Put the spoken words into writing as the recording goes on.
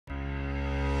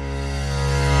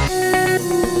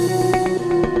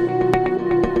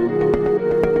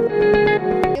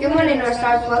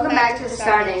Stars, welcome back to the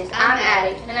Star News. I'm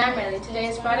Addie. And I'm Riley. Today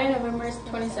is Friday, November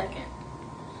 22nd.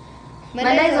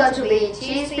 Monday's lunch will be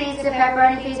cheese pizza,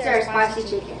 pepperoni pizza, or spicy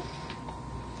chicken.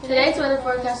 Today's weather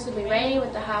forecast will be rainy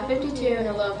with a high of 52 and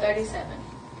a low of 37.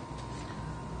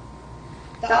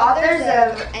 The authors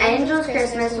of Angel's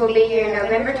Christmas will be here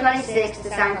November 26th to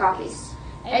sign copies.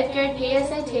 8th grade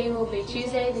PSAT will be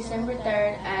Tuesday, December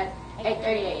 3rd at 8:30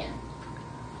 a.m.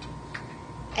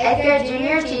 8th grade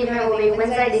junior achievement will be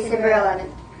Wednesday, December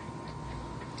 11th.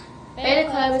 Beta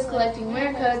Club is collecting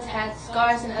winter coats, hats,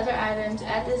 scarves, and other items.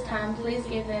 At this time, please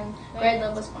give them grade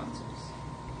level sponsors.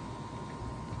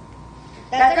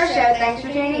 That's our show. Thanks for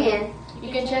tuning in.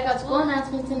 You can check out school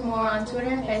announcements and more on Twitter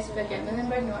and Facebook at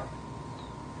Milenburg North.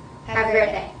 Have a great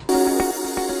day.